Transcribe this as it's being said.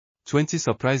20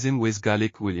 surprising ways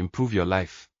garlic will improve your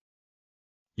life.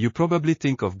 You probably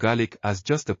think of garlic as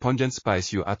just a pungent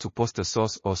spice you add to pasta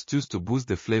sauce or stews to boost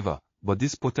the flavor, but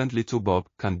this potent little bulb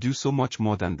can do so much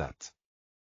more than that.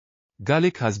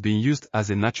 Garlic has been used as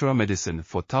a natural medicine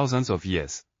for thousands of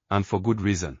years, and for good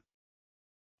reason.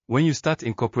 When you start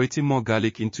incorporating more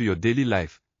garlic into your daily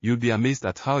life, you'll be amazed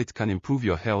at how it can improve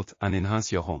your health and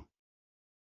enhance your home.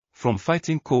 From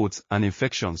fighting colds and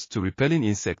infections to repelling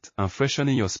insects and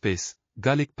freshening your space,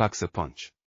 garlic packs a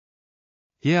punch.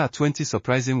 Here are 20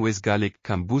 surprising ways garlic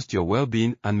can boost your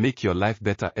well-being and make your life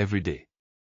better every day.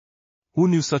 Who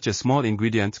knew such a small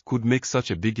ingredient could make such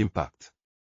a big impact?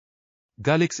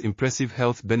 Garlic's impressive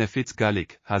health benefits.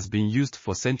 Garlic has been used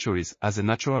for centuries as a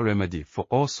natural remedy for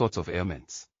all sorts of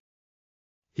ailments.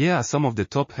 Here are some of the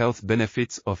top health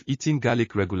benefits of eating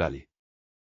garlic regularly.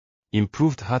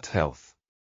 Improved heart health.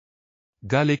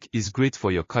 Garlic is great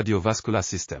for your cardiovascular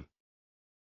system.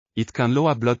 It can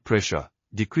lower blood pressure,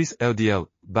 decrease LDL,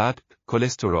 bad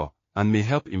cholesterol, and may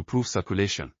help improve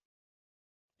circulation.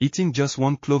 Eating just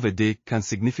 1 clove a day can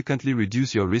significantly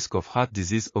reduce your risk of heart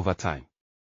disease over time.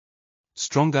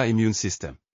 Stronger immune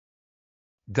system.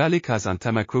 Garlic has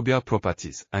antimicrobial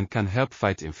properties and can help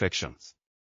fight infections.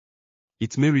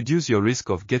 It may reduce your risk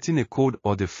of getting a cold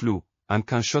or the flu, and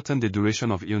can shorten the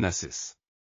duration of illnesses.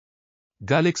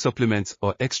 Garlic supplements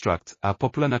or extracts are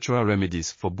popular natural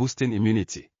remedies for boosting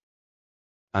immunity.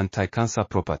 Anti-cancer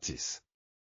properties.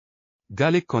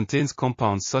 Garlic contains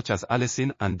compounds such as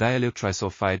allicin and diallyl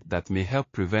trisulfide that may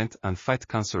help prevent and fight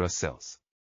cancerous cells.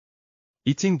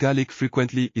 Eating garlic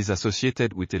frequently is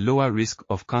associated with a lower risk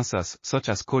of cancers such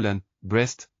as colon,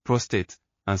 breast, prostate,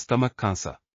 and stomach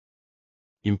cancer.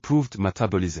 Improved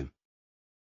metabolism.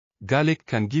 Garlic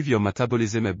can give your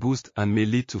metabolism a boost and may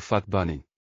lead to fat burning.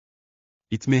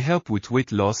 It may help with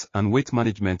weight loss and weight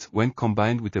management when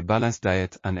combined with a balanced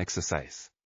diet and exercise.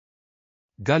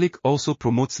 Garlic also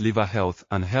promotes liver health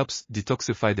and helps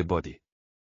detoxify the body.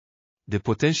 The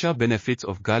potential benefits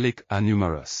of garlic are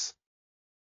numerous.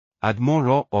 Add more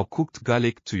raw or cooked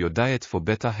garlic to your diet for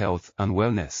better health and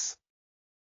wellness.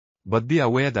 But be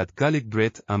aware that garlic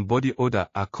breath and body odor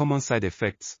are common side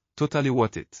effects, totally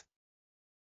worth it.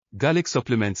 Garlic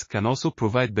supplements can also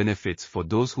provide benefits for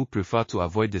those who prefer to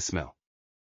avoid the smell.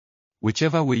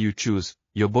 Whichever way you choose,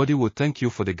 your body will thank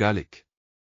you for the garlic.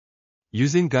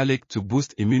 Using garlic to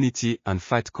boost immunity and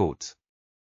fight colds.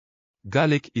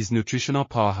 Garlic is a nutritional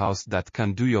powerhouse that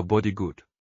can do your body good.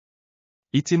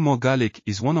 Eating more garlic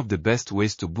is one of the best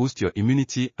ways to boost your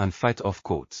immunity and fight off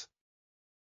colds.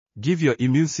 Give your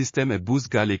immune system a boost.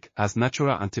 Garlic has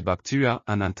natural antibacterial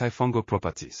and antifungal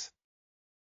properties.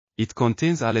 It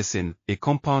contains allicin, a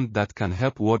compound that can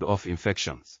help ward off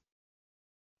infections.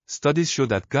 Studies show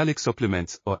that garlic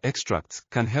supplements or extracts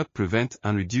can help prevent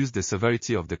and reduce the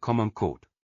severity of the common cold.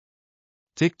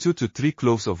 Take 2 to 3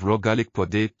 cloves of raw garlic per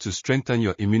day to strengthen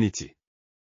your immunity.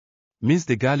 Mince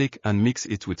the garlic and mix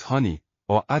it with honey,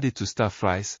 or add it to stir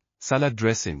fries, salad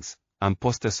dressings, and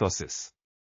pasta sauces.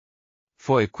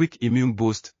 For a quick immune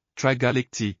boost, try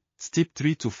garlic tea. Steep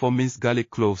 3 to 4 minced garlic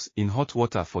cloves in hot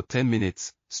water for 10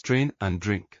 minutes, strain and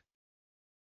drink.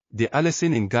 The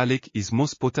allicin in garlic is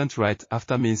most potent right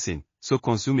after mincing, so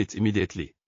consume it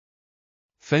immediately.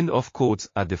 Fend off colds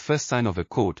at the first sign of a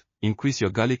cold. Increase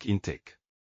your garlic intake.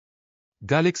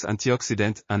 Garlic's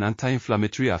antioxidant and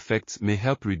anti-inflammatory effects may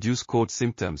help reduce cold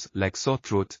symptoms like sore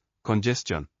throat,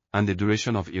 congestion, and the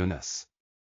duration of illness.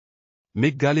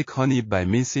 Make garlic honey by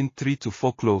mincing 3 to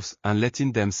 4 cloves and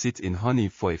letting them sit in honey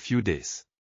for a few days.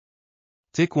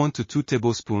 Take 1 to 2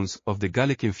 tablespoons of the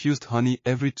garlic-infused honey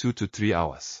every 2 to 3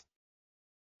 hours.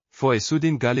 For a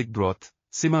soothing garlic broth,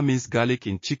 simmer minced garlic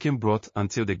in chicken broth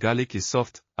until the garlic is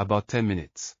soft, about 10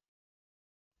 minutes.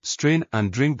 Strain and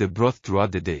drink the broth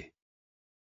throughout the day.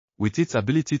 With its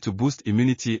ability to boost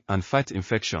immunity and fight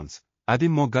infections,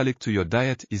 adding more garlic to your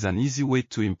diet is an easy way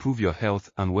to improve your health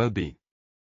and well-being.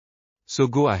 So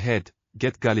go ahead,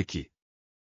 get garlicky.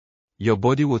 Your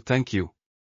body will thank you.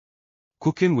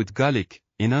 Cooking with garlic,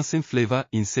 enhancing flavor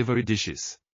in savory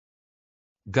dishes.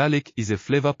 Garlic is a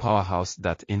flavor powerhouse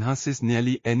that enhances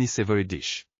nearly any savory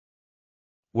dish.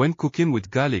 When cooking with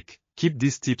garlic, keep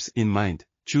these tips in mind.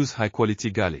 Choose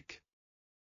high-quality garlic.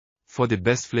 For the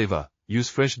best flavor, use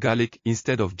fresh garlic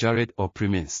instead of jarred or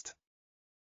pre-minced.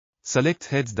 Select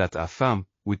heads that are firm,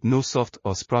 with no soft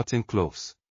or sprouting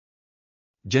cloves.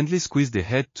 Gently squeeze the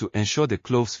head to ensure the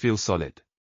cloves feel solid.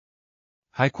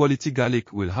 High-quality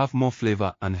garlic will have more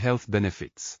flavor and health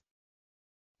benefits.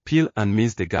 Peel and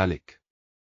mince the garlic.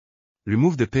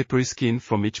 Remove the papery skin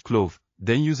from each clove,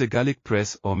 then use a garlic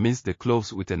press or mince the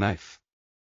cloves with a knife.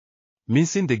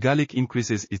 Mincing the garlic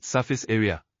increases its surface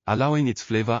area, allowing its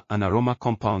flavor and aroma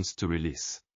compounds to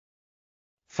release.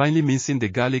 Finally, mincing the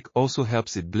garlic also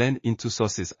helps it blend into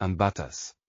sauces and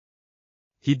batters.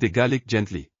 Heat the garlic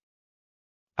gently.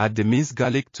 Add the minced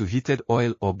garlic to heated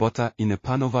oil or butter in a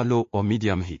pan over low or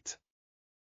medium heat.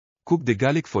 Cook the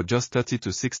garlic for just 30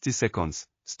 to 60 seconds,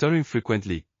 stirring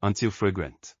frequently, until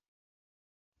fragrant.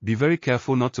 Be very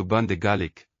careful not to burn the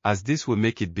garlic, as this will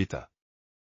make it bitter.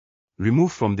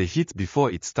 Remove from the heat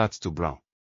before it starts to brown.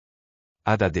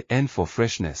 Add at the end for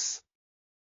freshness.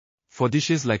 For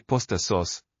dishes like pasta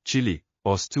sauce, chili,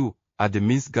 or stew, add the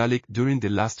minced garlic during the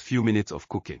last few minutes of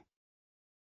cooking.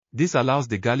 This allows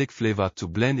the garlic flavor to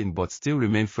blend in but still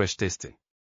remain fresh tasting.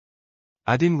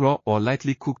 Adding raw or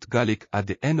lightly cooked garlic at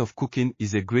the end of cooking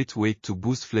is a great way to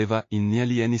boost flavor in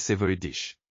nearly any savory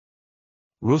dish.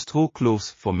 Roast whole cloves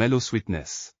for mellow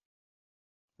sweetness.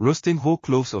 Roasting whole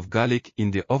cloves of garlic in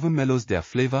the oven mellows their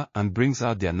flavor and brings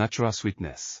out their natural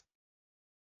sweetness.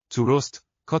 To roast,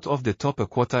 cut off the top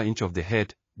 1/4 inch of the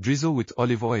head, drizzle with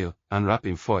olive oil, and wrap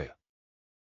in foil.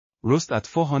 Roast at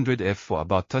 400 F for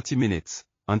about 30 minutes,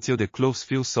 until the cloves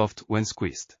feel soft when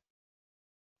squeezed.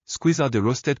 Squeeze out the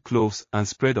roasted cloves and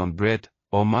spread on bread,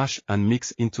 or mash and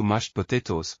mix into mashed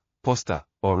potatoes, pasta,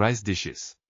 or rice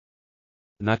dishes.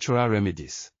 Natural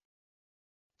remedies.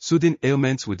 Soothing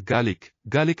ailments with garlic.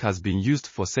 Garlic has been used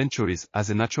for centuries as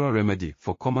a natural remedy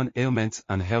for common ailments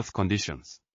and health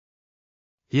conditions.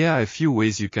 Here are a few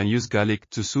ways you can use garlic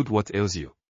to soothe what ails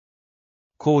you.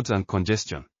 Colds and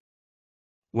congestion.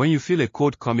 When you feel a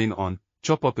cold coming on,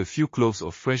 chop up a few cloves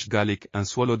of fresh garlic and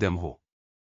swallow them whole.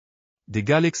 The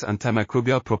garlic's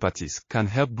antimicrobial properties can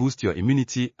help boost your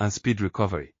immunity and speed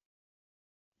recovery.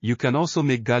 You can also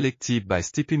make garlic tea by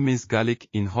steeping minced garlic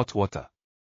in hot water.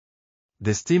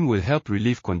 The steam will help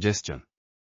relieve congestion.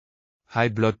 High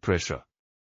blood pressure.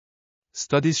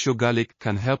 Studies show garlic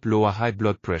can help lower high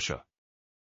blood pressure.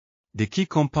 The key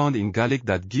compound in garlic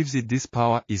that gives it this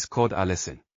power is called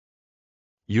allicin.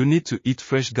 You need to eat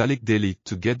fresh garlic daily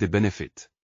to get the benefit.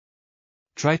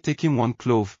 Try taking 1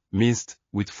 clove, minced,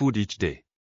 with food each day.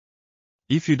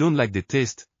 If you don't like the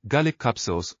taste, garlic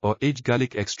capsules or aged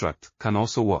garlic extract can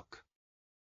also work.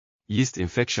 Yeast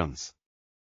infections.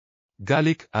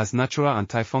 Garlic has natural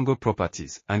antifungal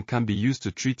properties and can be used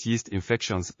to treat yeast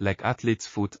infections like athlete's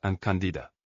foot and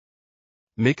candida.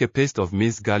 Make a paste of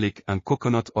minced garlic and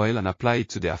coconut oil and apply it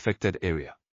to the affected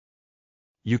area.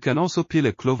 You can also peel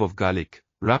a clove of garlic,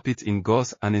 wrap it in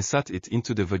gauze and insert it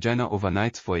into the vagina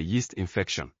overnight for a yeast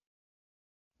infection.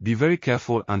 Be very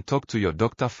careful and talk to your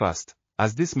doctor first,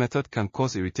 as this method can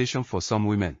cause irritation for some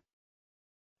women.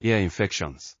 Ear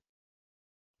infections.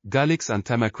 Garlic's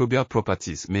antimicrobial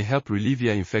properties may help relieve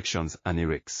ear infections and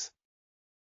earaches.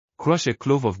 Crush a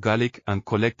clove of garlic and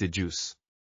collect the juice.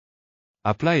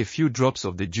 Apply a few drops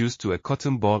of the juice to a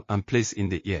cotton ball and place in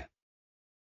the ear.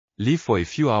 Leave for a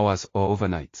few hours or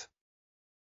overnight.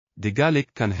 The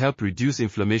garlic can help reduce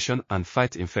inflammation and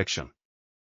fight infection.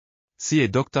 See a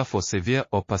doctor for severe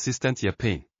or persistent ear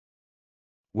pain.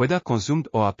 Whether consumed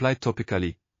or applied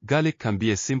topically, garlic can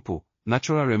be a simple,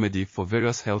 natural remedy for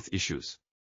various health issues.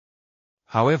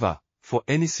 However, for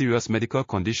any serious medical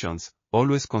conditions,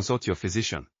 always consult your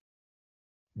physician.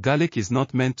 Garlic is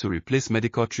not meant to replace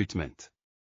medical treatment.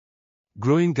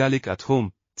 Growing garlic at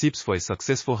home, tips for a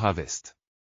successful harvest.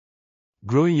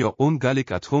 Growing your own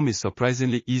garlic at home is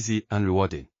surprisingly easy and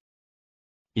rewarding.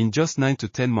 In just 9 to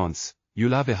 10 months,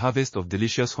 you'll have a harvest of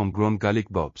delicious homegrown garlic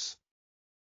bulbs.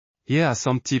 Here are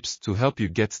some tips to help you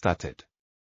get started.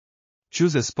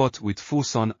 Choose a spot with full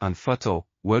sun and fertile,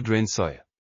 well-drained soil.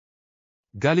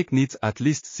 Garlic needs at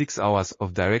least 6 hours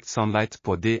of direct sunlight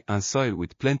per day and soil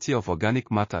with plenty of organic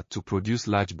matter to produce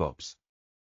large bulbs.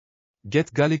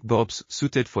 Get garlic bulbs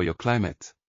suited for your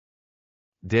climate.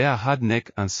 There are hard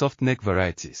neck and soft neck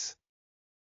varieties.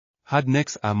 Hard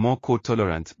necks are more cold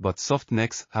tolerant, but soft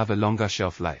necks have a longer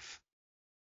shelf life.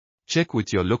 Check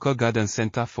with your local garden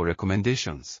center for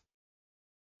recommendations.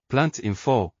 Plant in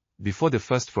fall, before the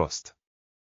first frost.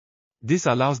 This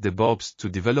allows the bulbs to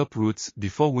develop roots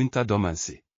before winter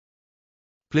dormancy.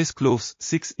 Place cloves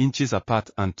 6 inches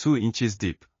apart and 2 inches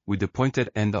deep, with the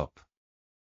pointed end up.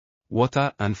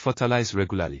 Water and fertilize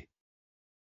regularly.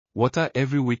 Water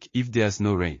every week if there's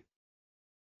no rain.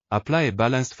 Apply a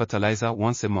balanced fertilizer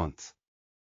once a month.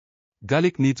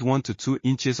 Garlic needs 1 to 2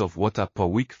 inches of water per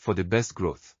week for the best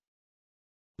growth.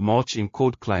 Mulch in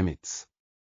cold climates.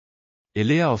 A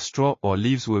layer of straw or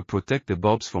leaves will protect the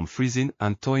bulbs from freezing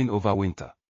and thawing over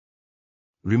winter.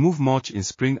 Remove mulch in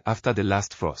spring after the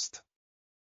last frost.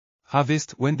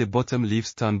 Harvest when the bottom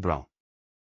leaves turn brown.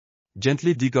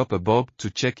 Gently dig up a bulb to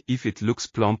check if it looks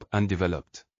plump and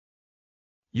developed.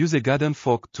 Use a garden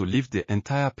fork to lift the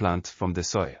entire plant from the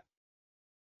soil.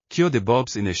 Cure the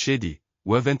bulbs in a shady,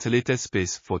 well-ventilated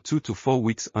space for 2 to 4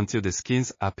 weeks until the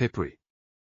skins are papery.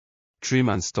 Trim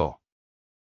and store.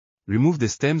 Remove the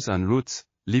stems and roots,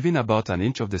 leaving about an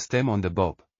inch of the stem on the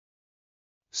bulb.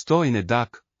 Store in a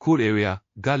dark, cool area.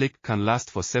 Garlic can last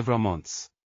for several months.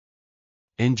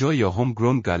 Enjoy your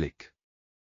homegrown garlic.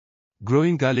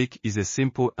 Growing garlic is a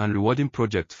simple and rewarding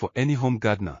project for any home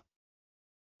gardener.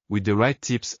 With the right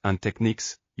tips and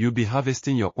techniques, you'll be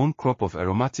harvesting your own crop of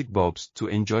aromatic bulbs to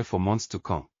enjoy for months to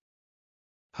come.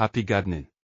 Happy gardening!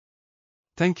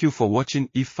 Thank you for watching.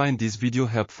 If you find this video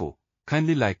helpful,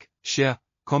 kindly like, share,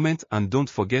 comment and don't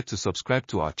forget to subscribe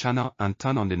to our channel and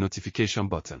turn on the notification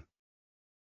button.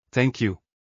 Thank you.